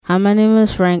Hi, my name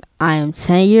is Frank. I am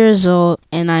 10 years old,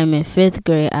 and I'm in 5th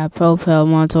grade at Propel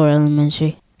Montour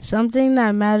Elementary. Something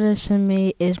that matters to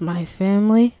me is my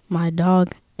family, my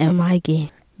dog, and my game.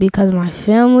 Because my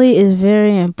family is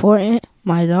very important.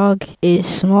 My dog is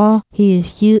small, he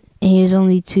is cute, and he is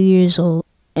only 2 years old.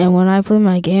 And when I play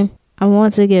my game, I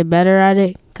want to get better at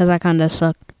it because I kind of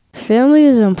suck. Family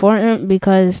is important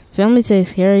because family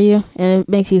takes care of you and it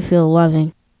makes you feel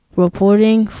loving.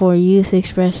 Reporting for Youth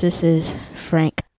Express, this is Frank.